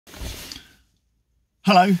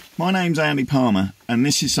Hello, my name's Andy Palmer, and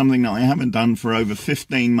this is something that I haven't done for over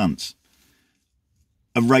 15 months.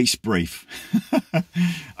 A race brief.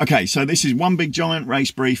 Okay, so this is one big giant race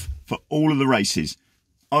brief for all of the races.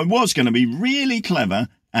 I was going to be really clever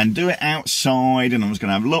and do it outside, and I was going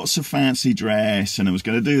to have lots of fancy dress, and I was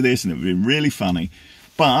going to do this, and it would be really funny.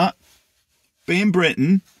 But being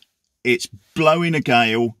Britain, it's blowing a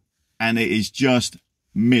gale, and it is just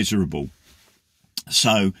miserable.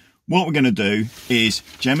 So what we're going to do is,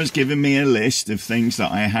 Gemma's given me a list of things that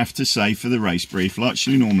I have to say for the race brief, like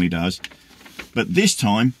she normally does. But this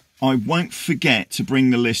time, I won't forget to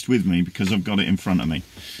bring the list with me because I've got it in front of me.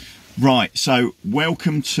 Right, so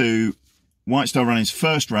welcome to White Star Running's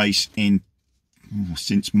first race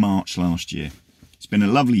since March last year. It's been a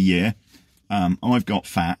lovely year. I've got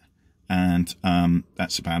fat, and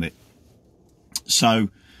that's about it. So,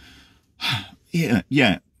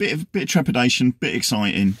 yeah. Bit of trepidation, bit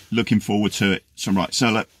exciting, looking forward to it. So right, so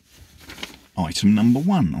look, item number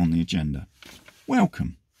 1 on the agenda.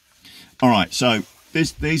 Welcome. All right, so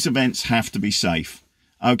these events have to be safe.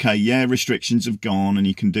 Okay, yeah, restrictions have gone, and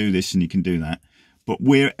you can do this and you can do that, but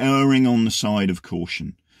we're erring on the side of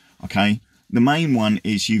caution. Okay, the main one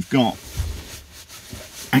is you've got,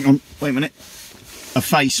 hang on, wait a minute, a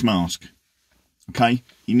face mask. Okay,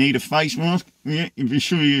 you need a face mask. Yeah, if you're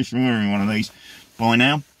sure you're wearing one of these by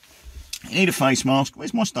now. You need a face mask.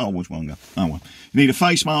 Where's my Star Wars one go? Oh, well. You need a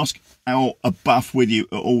face mask or a buff with you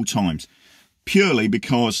at all times. Purely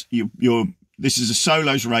because this is a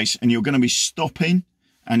solos race, and you're going to be stopping,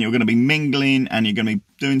 and you're going to be mingling, and you're going to be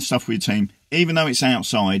doing stuff with your team. Even though it's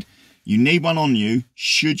outside, you need one on you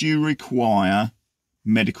should you require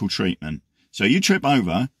medical treatment. So you trip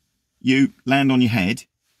over, you land on your head,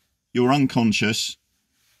 you're unconscious,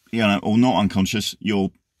 or not unconscious,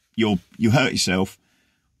 you hurt yourself.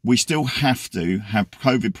 We still have to have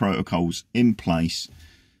COVID protocols in place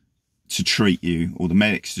to treat you, or the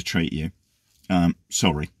medics to treat you.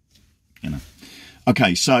 Sorry,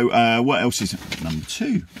 Okay, so what else is number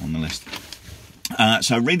 2 on the list?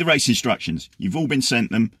 So read the race instructions. You've all been sent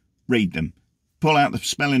them. Read them. Pull out the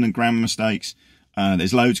spelling and grammar mistakes.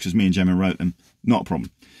 There's loads because me and Gemma wrote them. Not a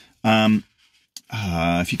problem.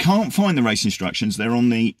 If you can't find the race instructions, they're on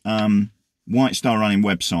the White Star Running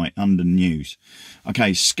website under news.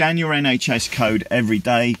 Okay, scan your NHS code every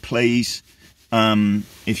day, please.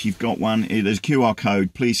 If you've got one, there's a QR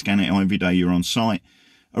code. Please scan it every day you're on site.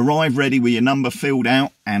 Arrive ready with your number filled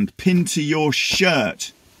out and pinned to your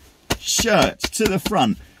shirt. Shirt to the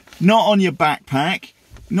front, not on your backpack,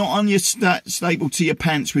 not on your stapled to your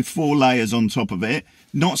pants with 4 layers on top of it,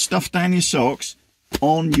 not stuffed down your socks,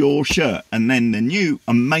 on your shirt. And then the new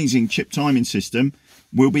amazing chip timing system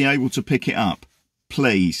will be able to pick it up,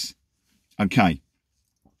 please. Okay.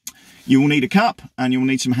 You will need a cup, and you will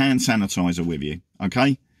need some hand sanitizer with you.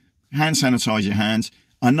 Okay. Hand sanitize your hands.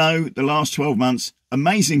 I know the last 12 months,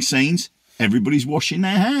 amazing scenes. Everybody's washing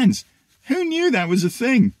their hands. Who knew that was a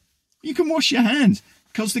thing? You can wash your hands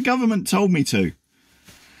because the government told me to.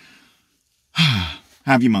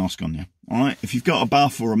 Have your mask on you. All right. If you've got a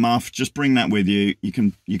buff or a muff, just bring that with you. You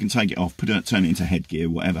can take it off, turn it into headgear,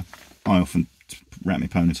 whatever. I often wrap my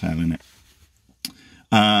ponytail in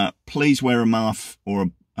it. Please wear a muff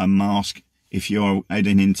or a mask if you're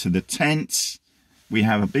heading into the tents. We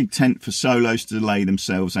have a big tent for solos to lay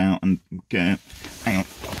themselves out and get. Hang on,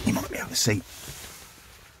 you might be able to see.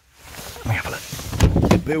 Let me have a look.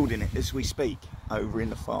 They're building it as we speak over in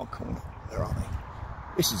the far corner. Where are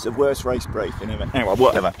they? This is the worst race brief in ever. Anyway,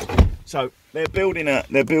 whatever. So they're building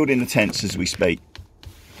the tents as we speak.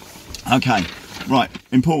 Okay, right.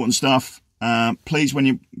 Important stuff. Please, when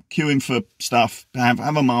you're queuing for stuff, have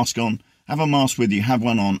a mask on. Have a mask with you. Have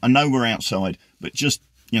one on. I know we're outside, but just,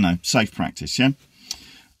 safe practice, yeah?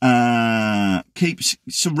 Keep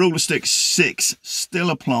some ruler stick 6 still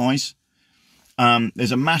applies.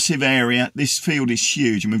 There's a massive area. This field is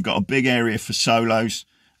huge, and we've got a big area for solos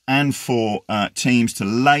and for teams to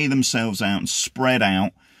lay themselves out and spread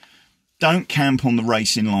out. Don't camp on the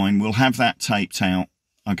racing line. We'll have that taped out.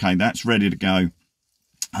 Okay, that's ready to go.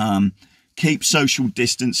 Keep social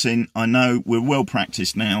distancing. I know we're well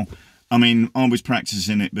practiced now. I mean, I was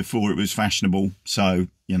practicing it before it was fashionable. So,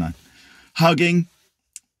 Hugging.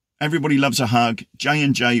 Everybody loves a hug.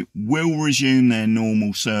 J&J will resume their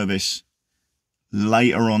normal service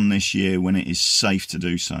later on this year when it is safe to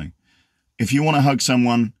do so. If you want to hug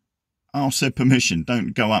someone, ask their permission.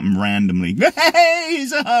 Don't go up and randomly, hey,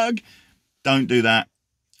 here's a hug. Don't do that.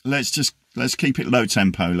 Let's keep it low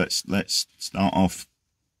tempo. Let's start off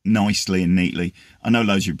nicely and neatly. I know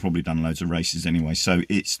loads of you have probably done loads of races anyway, so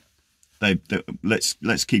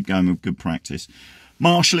let's keep going with good practice.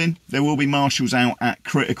 Marshalling, there will be marshals out at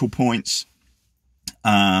critical points.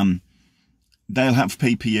 They'll have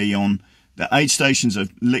PPE on. The aid stations are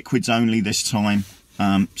liquids only this time.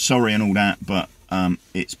 Sorry and all that, but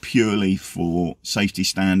it's purely for safety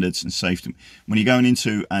standards and safety. When you're going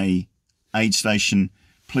into a aid station,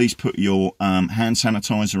 please put your hand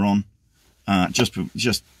sanitizer on, just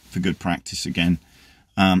for good practice again,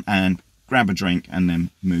 and grab a drink and then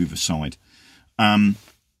move aside.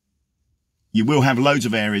 You will have loads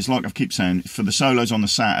of areas, like I keep saying, for the solos on the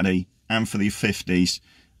Saturday and for the 50s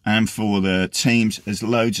and for the teams. There's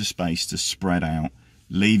loads of space to spread out,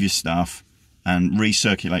 leave your stuff and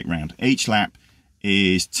recirculate round. Each lap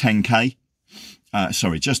is 10k.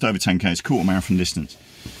 Sorry, just over 10k. It's quarter marathon distance.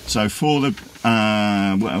 So for the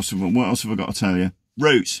what else have I got to tell you?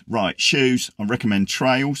 Routes, right? Shoes. I recommend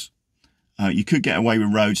trails. You could get away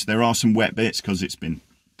with roads. There are some wet bits because it's been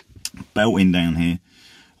belting down here.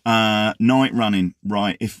 Night running,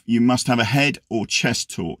 right? If you must have a head or chest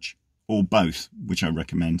torch, or both, which I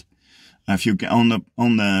recommend. If you get on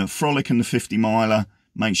the Frolic and the 50 miler,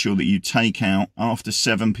 make sure that you take out after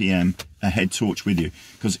 7 p.m. a head torch with you,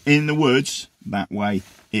 because in the woods that way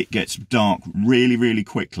it gets dark really, really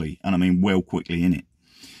quickly, and I mean well quickly in it.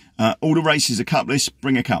 All the races are cupless.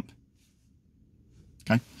 Bring a cup.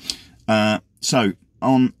 Okay. So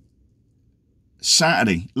on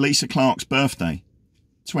Saturday, Lisa Clark's birthday.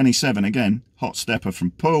 27 again, hot stepper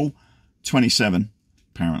from Paul, 27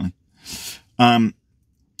 apparently.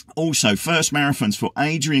 Also, first marathons for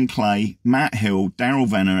Adrian Clay, Matt Hill, Daryl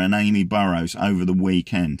Venner and Amy Burrows over the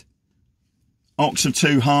weekend. Oxford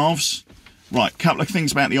 2 halves. Right, couple of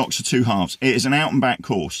things about the Oxford 2 halves. It is an out and back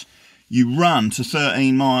course. You run to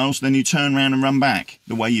 13 miles, then you turn around and run back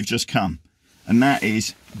the way you've just come. And that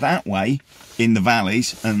is that way in the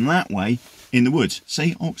valleys and that way in the woods.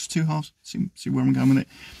 See, Oxford 2 halves? See where I'm going with it?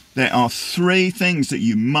 There are 3 things that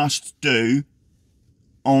you must do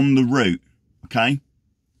on the route, okay?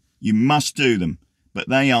 You must do them, but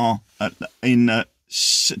they are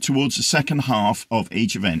towards the second half of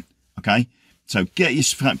each event, okay? So get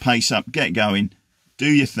your pace up, get going, do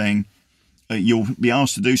your thing. You'll be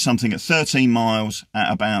asked to do something at 13 miles,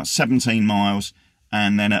 at about 17 miles,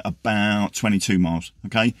 and then at about 22 miles,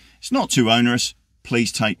 okay? It's not too onerous.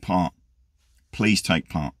 Please take part. Please take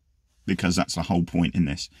part, because that's the whole point in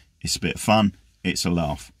this. It's a bit of fun. It's a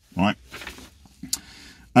laugh, right?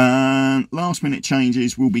 Last minute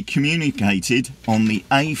changes will be communicated on the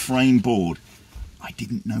A-frame board. I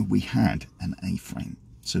didn't know we had an A-frame,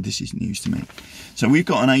 so this is news to me. So we've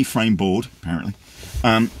got an A-frame board, apparently,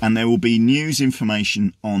 and there will be news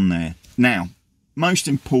information on there. Now, most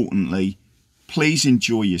importantly, please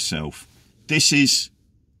enjoy yourself. This is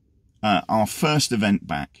our first event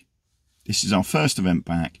back. This is our first event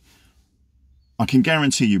back. I can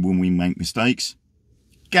guarantee you when we make mistakes,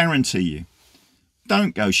 guarantee you.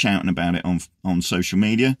 Don't go shouting about it on social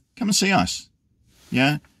media. Come and see us.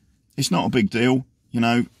 Yeah, it's not a big deal. You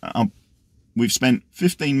know, we've spent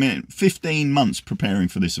 15 months preparing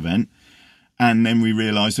for this event, and then we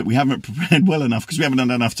realised that we haven't prepared well enough because we haven't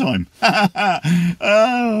done enough time.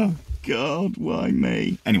 Oh God, why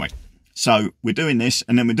me? Anyway, so we're doing this,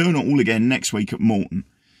 and then we're doing it all again next week at Morton.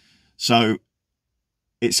 So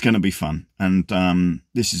it's going to be fun, and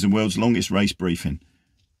this is the world's longest race briefing.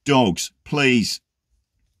 Dogs, please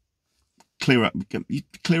clear up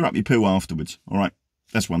your poo afterwards. All right,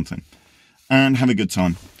 that's one thing, and have a good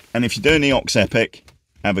time. And if you're doing the Ox Epic,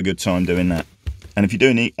 have a good time doing that. And if you're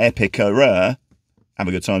doing the Epic-er, have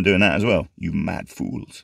a good time doing that as well. You mad fools.